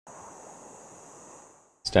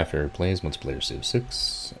Staff Eric plays multiplayer Civ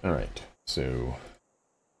 6. Alright, so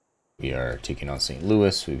we are taking on St.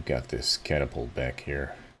 Louis. We've got this catapult back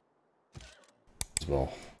here. As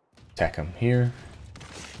well, attack him here.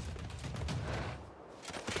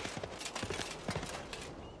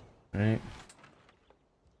 Alright.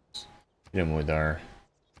 Hit him with our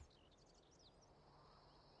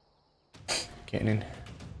cannon.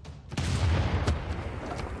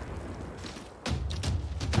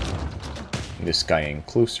 This guy in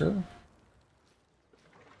closer.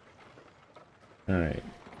 Alright.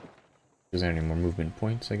 Is there any more movement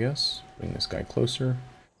points, I guess? Bring this guy closer.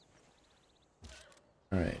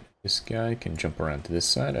 Alright. This guy can jump around to this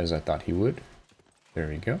side, as I thought he would. There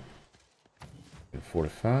we go. And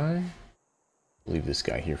fortify. Leave this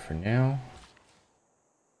guy here for now.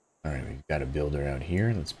 Alright, we've got a builder out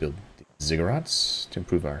here. Let's build the ziggurats to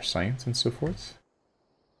improve our science and so forth.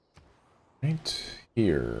 Right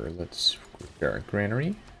here, let's repair our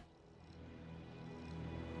granary.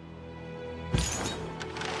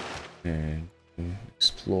 And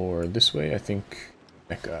explore this way, I think.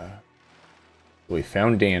 Mecca. We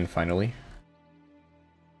found Dan finally.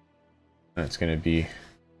 It's gonna be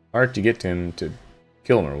hard to get to him to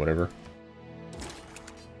kill him or whatever.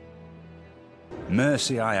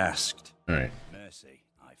 Mercy I asked. Alright. Mercy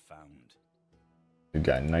I found. We've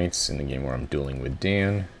got knights in the game where I'm dueling with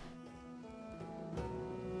Dan.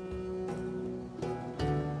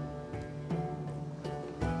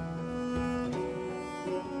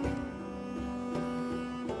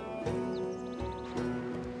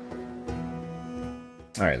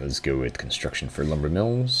 Alright, let's go with construction for lumber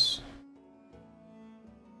mills.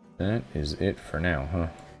 That is it for now, huh?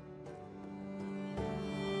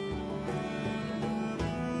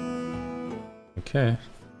 Okay.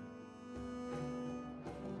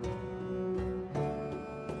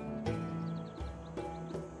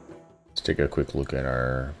 Let's take a quick look at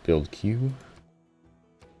our build queue.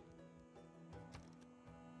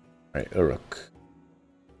 Alright, Uruk.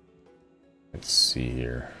 Let's see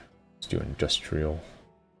here. Let's do industrial.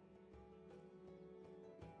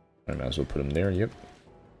 I might as well put them there, yep.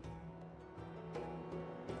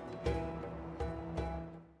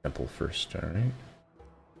 Temple first, alright.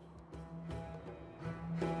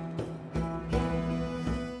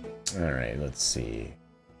 Alright, let's see.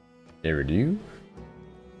 Eridu.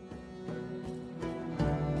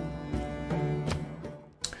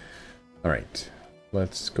 Alright,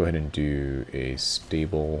 let's go ahead and do a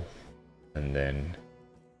stable, and then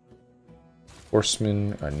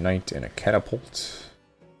horseman, a knight, and a catapult.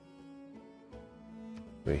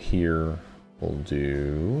 But here we'll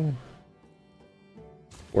do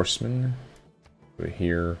horseman. But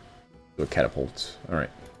here, do a catapult.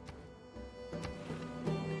 Alright.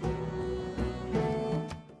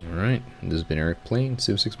 Alright, this has been Eric playing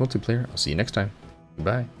Civ 6 multiplayer. I'll see you next time.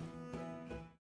 Goodbye.